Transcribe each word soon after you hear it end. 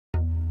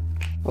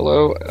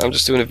Hello, I'm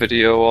just doing a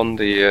video on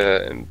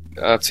the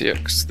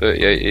RTX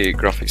 3080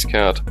 graphics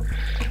card.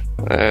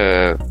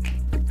 The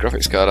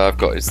graphics card I've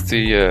got is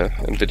the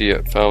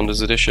Nvidia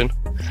Founders Edition,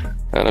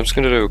 and I'm just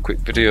going to do a quick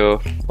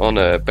video on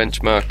a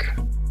benchmark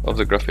of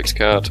the graphics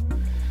card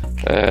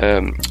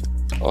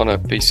on a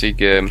PC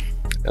game,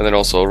 and then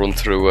also run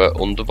through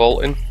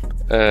undervolting.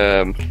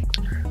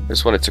 I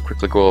just wanted to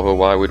quickly go over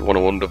why we'd want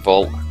to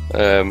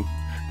undervolt.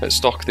 At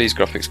stock, these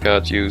graphics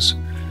cards use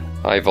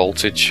high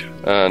voltage,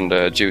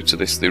 and due to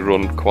this they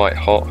run quite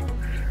hot.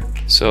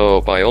 So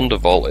by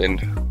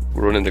undervolting,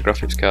 we're running the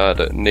graphics card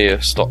at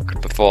near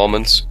stock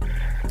performance,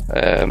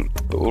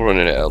 but we're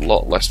running it at a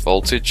lot less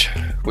voltage,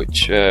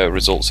 which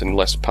results in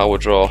less power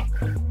draw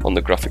on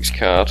the graphics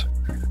card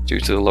due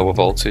to the lower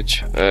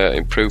voltage.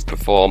 Improved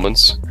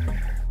performance,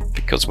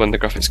 because when the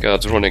graphics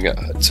card's running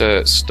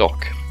at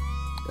stock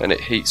and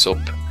it heats up,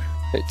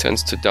 it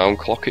tends to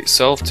downclock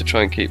itself to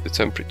try and keep the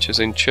temperatures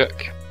in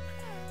check.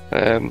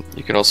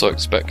 You can also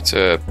expect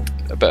a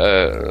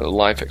better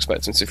life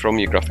expectancy from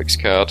your graphics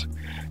card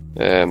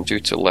due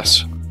to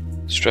less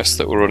stress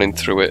that we're running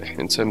through it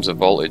in terms of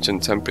voltage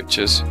and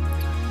temperatures.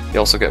 You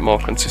also get more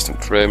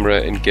consistent frame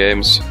rate in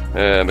games.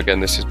 Again,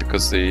 this is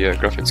because the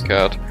graphics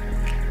card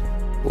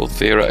will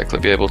theoretically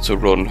be able to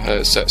run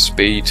at set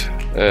speed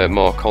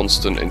more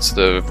constant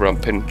instead of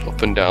ramping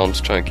up and down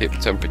to try and keep the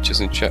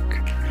temperatures in check.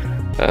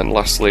 And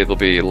lastly, there'll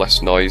be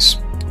less noise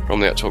from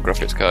the actual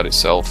graphics card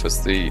itself,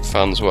 as the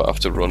fans won't have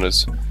to run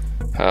as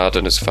hard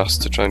and as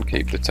fast to try and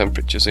keep the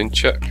temperatures in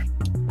check.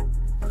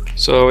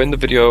 So in the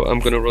video I'm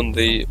going to run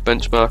the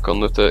benchmark on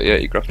the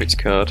 3080 graphics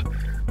card,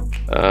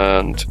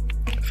 and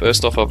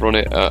first off I've run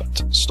it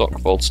at stock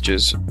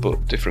voltages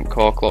but different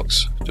core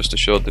clocks, just to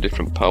show the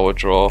different power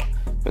draw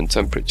and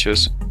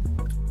temperatures.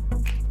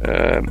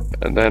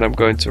 And then I'm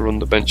going to run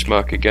the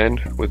benchmark again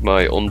with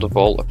my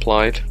undervolt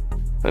applied,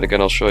 and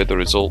again I'll show you the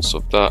results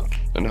of that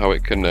and how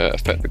it can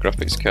affect the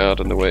graphics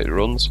card and the way it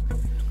runs.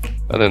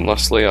 And then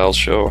lastly I'll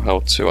show how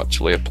to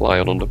actually apply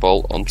an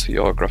undervolt onto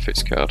your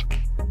graphics card.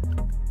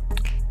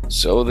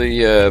 So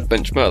the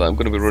benchmark that I'm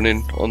going to be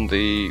running on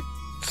the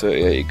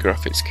 3080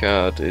 graphics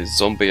card is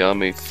Zombie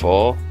Army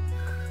 4.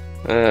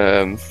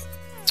 The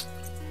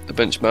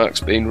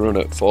benchmark's been run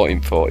at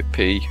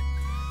 1440p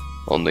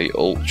on the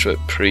Ultra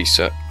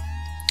preset.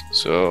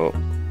 So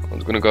I'm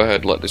going to go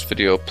ahead and let this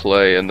video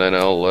play, and then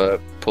I'll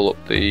pull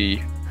up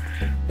the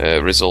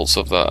results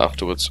of that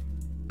afterwards.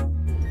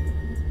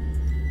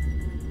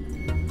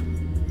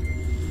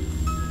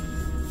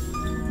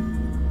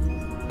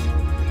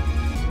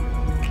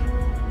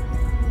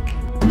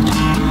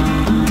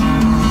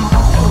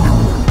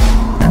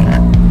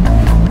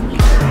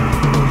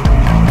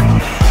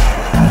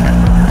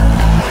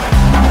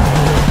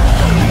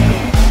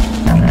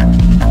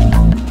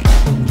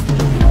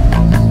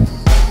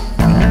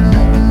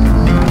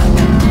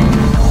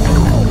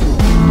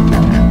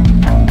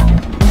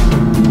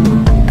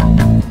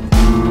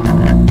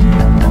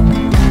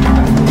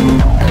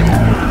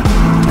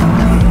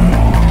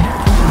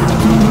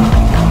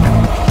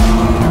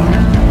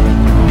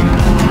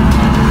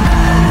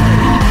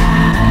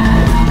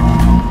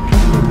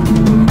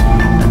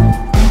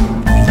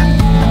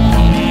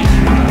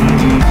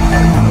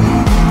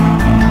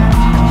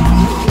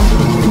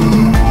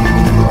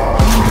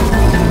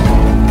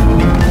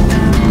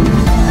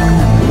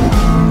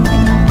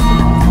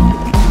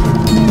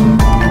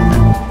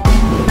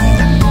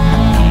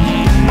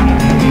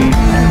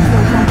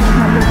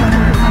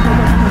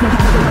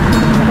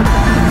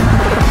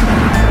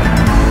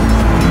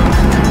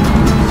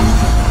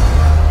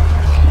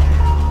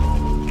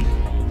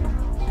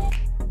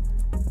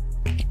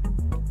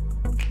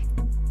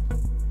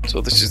 So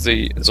this is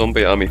the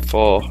Zombie Army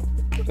 4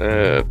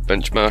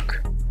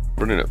 benchmark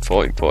running at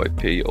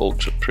 1440p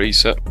Ultra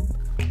preset.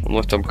 On the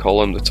left hand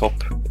column, the top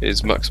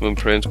is maximum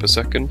frames per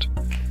second,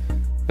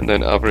 and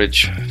then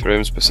average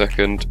frames per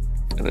second,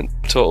 and then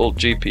total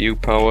GPU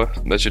power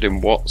measured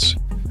in watts,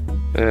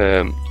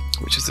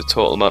 which is the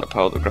total amount of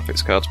power the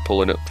graphics card's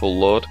pulling at full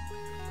load,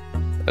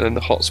 and then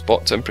the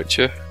hotspot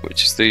temperature,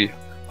 which is the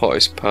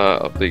hottest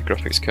part of the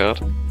graphics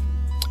card,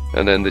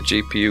 and then the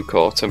GPU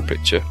core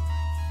temperature.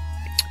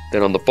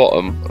 Then on the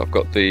bottom I've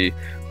got the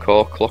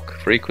core clock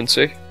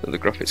frequency that the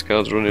graphics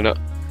card's running at.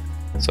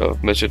 So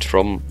I've measured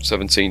from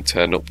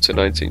 1710 up to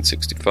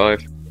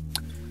 1965.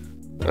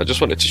 I just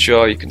wanted to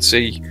show, you can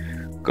see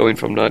going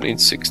from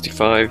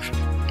 1965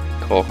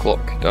 core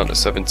clock down to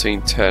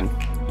 1710,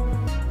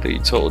 the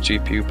total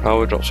GPU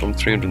power drops from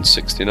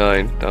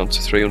 369 down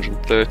to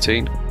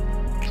 313.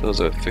 So there's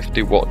a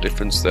 50 watt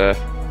difference there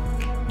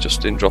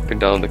just in dropping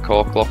down the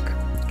core clock.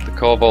 The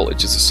core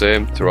voltage is the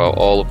same throughout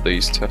all of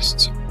these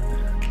tests.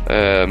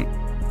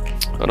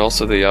 And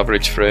also the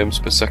average frames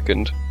per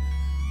second,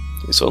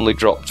 it's only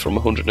dropped from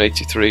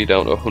 183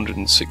 down to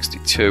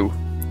 162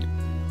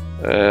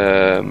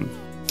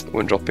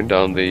 when dropping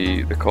down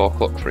the core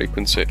clock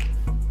frequency.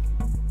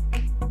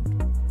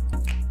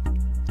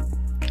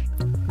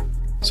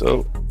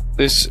 So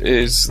this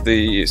is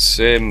the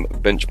same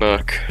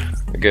benchmark,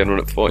 again run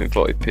at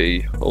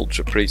 1440p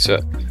Ultra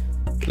preset,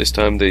 This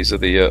time these are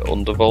the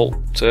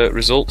undervolt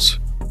results.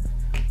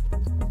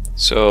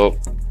 So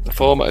the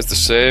format is the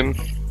same.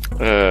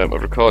 I've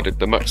recorded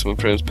the maximum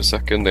frames per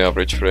second, the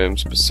average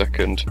frames per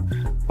second,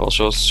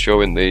 also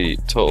showing the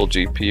total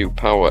GPU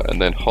power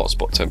and then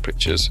hotspot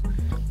temperatures.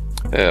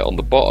 On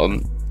the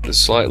bottom there's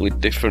slightly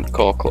different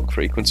core clock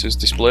frequencies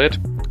displayed,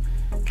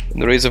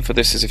 and the reason for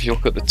this is if you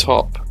look at the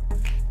top,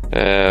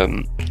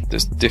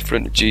 there's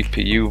different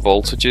GPU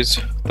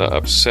voltages that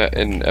I've set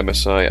in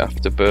MSI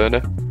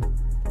Afterburner.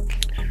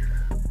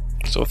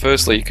 So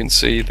firstly, you can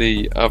see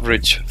the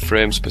average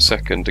frames per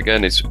second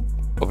again is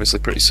obviously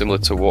pretty similar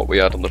to what we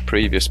had on the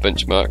previous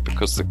benchmark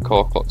because the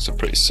core clocks are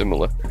pretty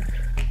similar.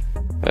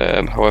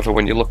 However,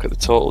 when you look at the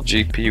total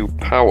GPU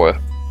power,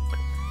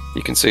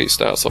 you can see it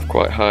starts off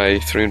quite high,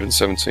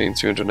 317,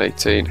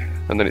 318,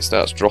 and then it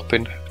starts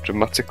dropping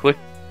dramatically.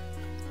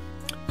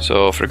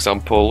 So for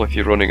example, if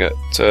you're running at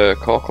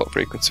core clock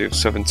frequency of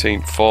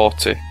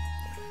 1740,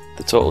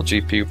 the total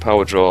GPU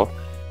power draw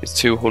is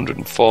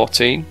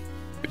 214,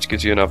 which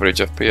gives you an average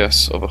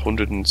FPS of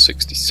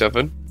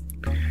 167,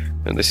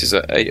 and this is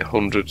at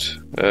 800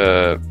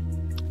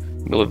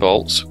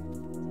 millivolts,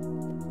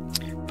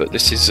 but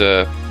this is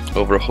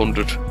over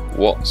 100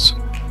 watts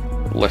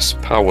less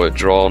power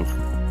drawn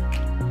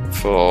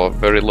for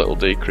very little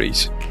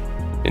decrease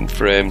in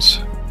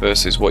frames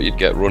versus what you'd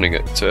get running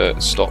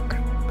at stock.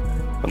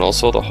 And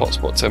also the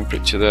hotspot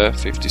temperature there,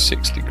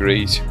 56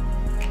 degrees.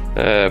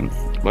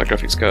 My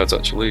graphics card's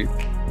actually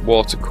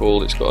water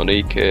cooled, it's got an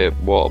EK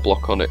water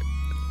block on it.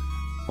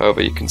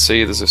 However, you can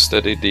see there's a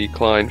steady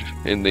decline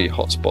in the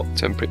hotspot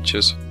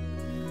temperatures.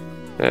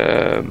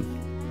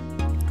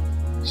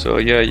 So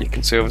yeah, you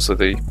can see obviously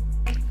the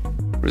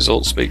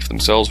results speak for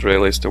themselves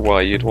really as to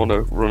why you'd want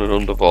to run an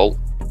undervolt.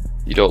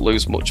 You don't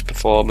lose much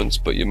performance,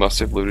 but you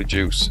massively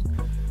reduce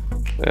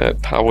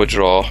power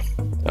draw,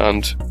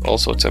 and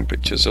also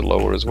temperatures are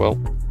lower as well.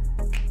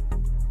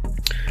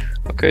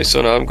 Okay,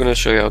 so now I'm going to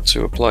show you how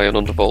to apply an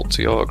undervolt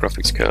to your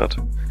graphics card.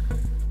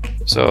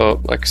 So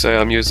like I say,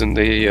 I'm using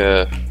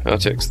the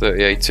RTX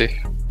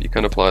 3080. You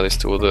can apply this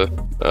to other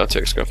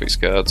RTX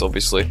graphics cards,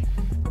 obviously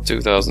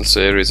 2000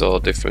 series or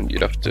different,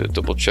 you'd have to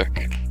double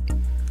check.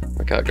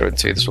 I can't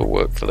guarantee this will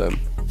work for them.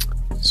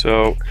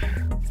 So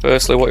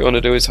firstly, what you want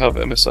to do is have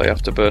MSI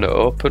Afterburner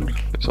open.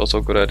 It's also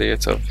a good idea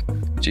to have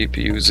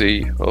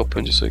GPU-Z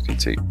open just so you can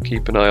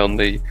keep an eye on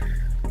the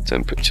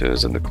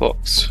temperatures and the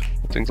clocks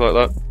and things like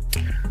that.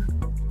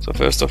 So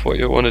first off, what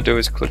you want to do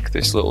is click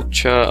this little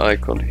chart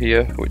icon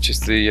here, which is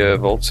the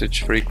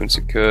voltage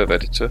frequency curve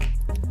editor.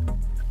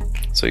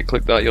 So you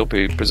click that, you'll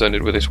be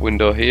presented with this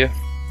window here,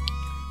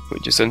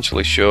 which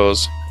essentially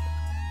shows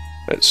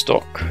at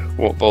stock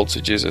what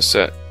voltages are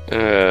set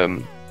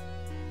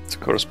to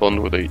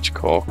correspond with each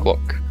core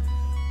clock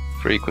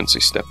frequency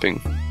stepping.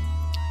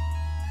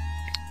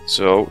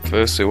 So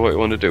firstly, what you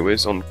want to do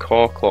is on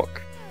core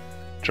clock,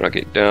 drag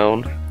it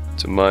down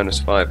to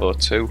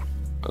 -502,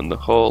 and the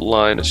whole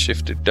line is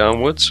shifted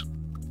downwards.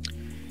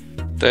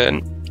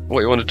 Then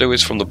what you want to do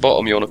is from the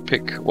bottom you want to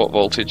pick what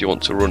voltage you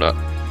want to run at.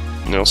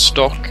 Now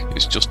stock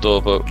is just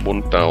over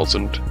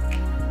 1000,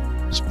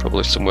 it's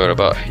probably somewhere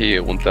about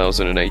here,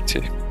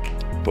 1080,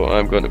 but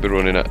I'm going to be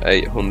running at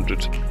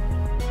 800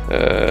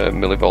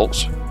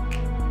 millivolts.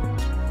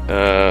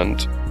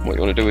 And what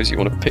you want to do is you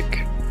want to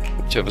pick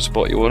whichever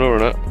spot you want to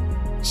run at,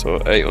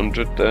 so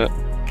 800 there,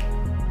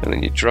 and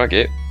then you drag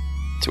it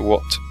to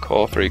what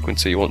core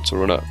frequency you want to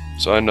run at.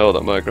 So I know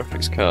that my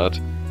graphics card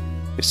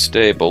is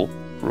stable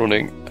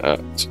running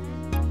at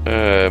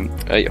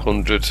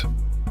 800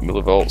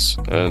 millivolts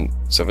and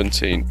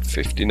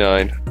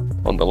 1759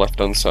 on the left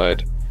hand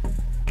side.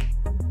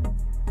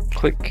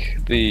 Click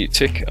the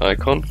tick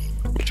icon,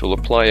 which will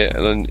apply it,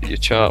 and then your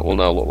chart will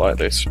now look like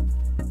this,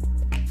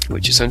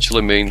 which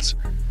essentially means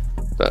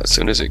that as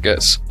soon as it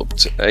gets up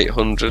to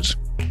 800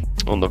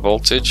 on the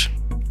voltage,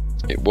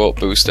 it won't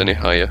boost any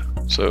higher,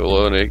 so it will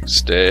only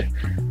stay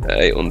at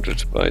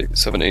 800 by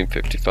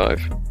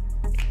 1755.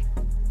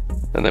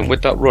 And then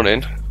with that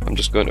running, I'm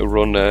just going to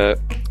run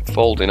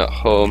Folding at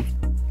Home,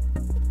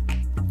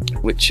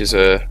 which is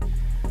a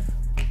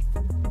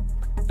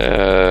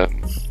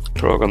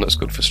program that's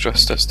good for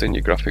stress testing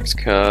your graphics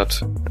card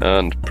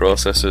and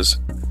processors.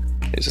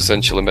 It's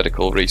essentially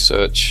medical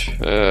research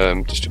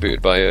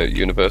distributed by a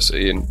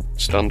university in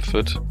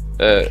Stanford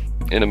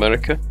in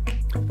America.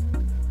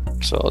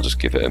 So I'll just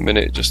give it a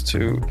minute just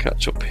to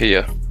catch up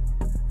here,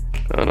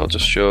 and I'll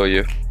just show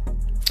you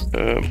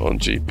on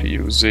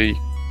GPU-Z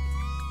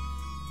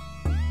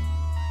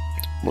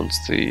once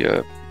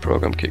the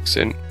program kicks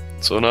in.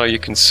 So now you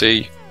can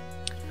see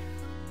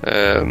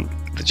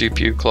the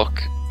GPU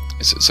clock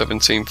is at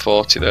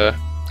 1740 there.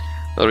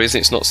 Now the reason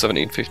it's not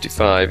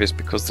 1755 is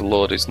because the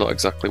load is not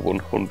exactly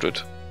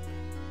 100.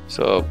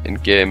 So in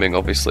gaming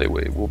obviously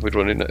we'll be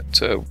running at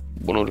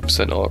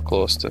 100% or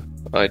close to,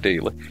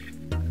 ideally.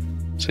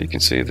 So you can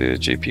see the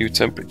GPU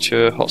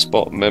temperature,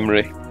 hotspot,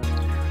 memory,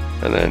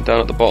 and then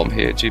down at the bottom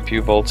here,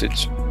 GPU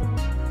voltage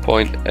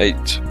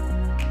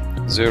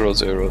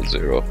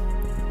 0.8000.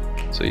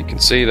 So you can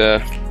see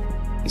there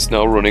is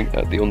now running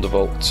at the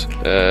undervolt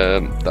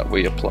that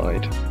we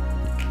applied,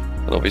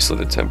 and obviously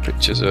the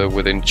temperatures are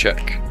within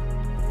check.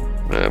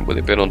 With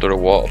it being under a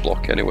water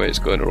block anyway, it's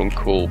going to run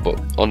cool, but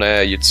on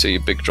air you'd see a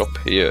big drop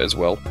here as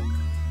well.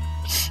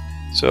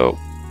 So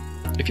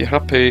if you're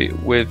happy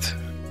with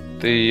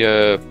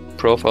the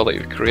profile that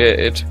you've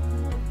created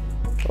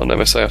on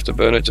MSI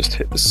Afterburner, just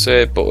hit the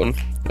save button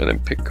and then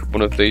pick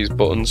one of these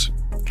buttons.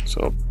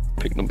 So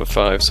pick number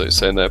 5, so it's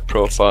saying there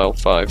profile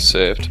 5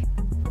 saved,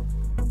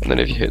 and then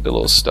if you hit the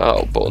little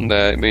startup button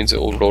there, it means it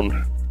will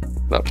run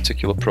that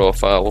particular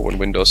profile when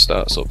Windows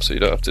starts up, so you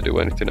don't have to do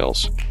anything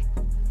else.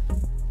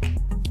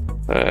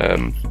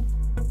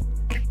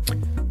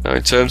 Now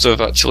in terms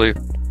of actually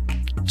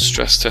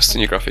stress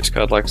testing your graphics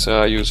card, like I say,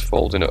 I use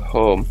folding at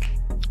home,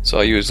 so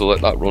I usually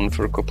let that run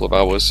for a couple of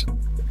hours.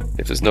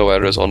 If there's no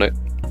errors on it,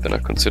 then I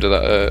consider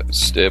that a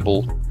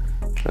stable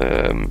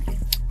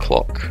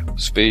clock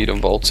speed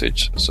and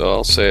voltage, so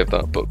I'll save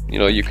that. But you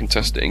know, you can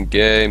test it in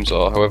games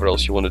or however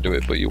else you want to do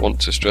it, but you want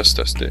to stress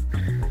test it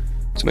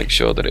to make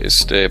sure that it is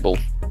stable.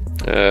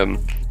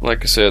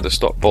 Like I say, the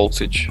stock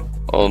voltage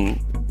on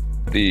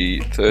the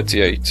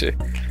 3080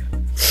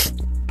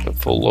 at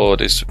full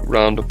load is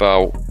round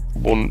about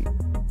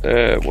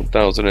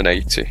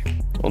 1080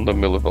 on the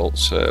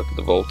millivolts for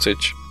the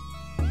voltage,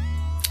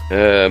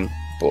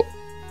 but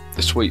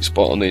the sweet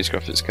spot on these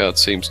graphics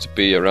cards seems to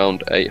be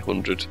around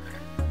 800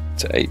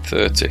 to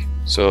 830,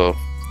 so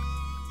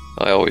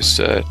I always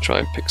try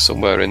and pick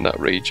somewhere in that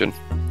region,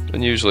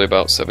 and usually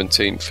about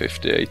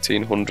 1750,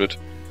 1800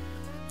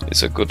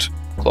 is a good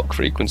clock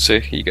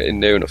frequency. You're getting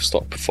near enough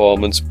stock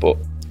performance, but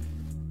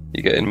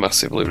you're getting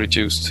massively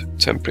reduced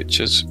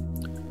temperatures.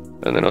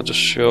 And then I'll just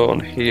show on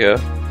here,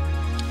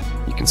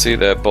 you can see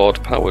their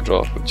board power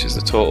draw, which is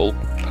the total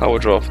power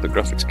draw for the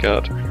graphics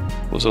card,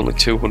 was only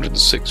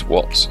 206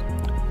 watts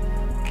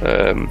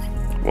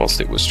whilst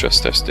it was stress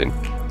testing.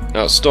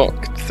 Now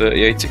stock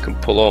 3080 can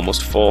pull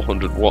almost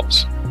 400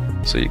 watts,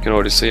 so you can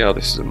already see how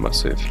this is a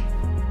massive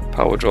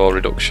power draw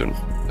reduction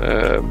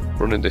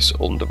running this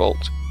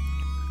undervolt.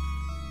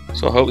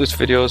 So I hope this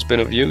video has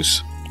been of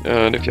use,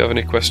 and if you have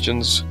any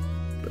questions,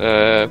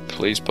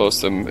 please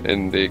post them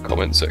in the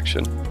comment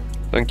section.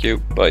 Thank you,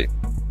 bye.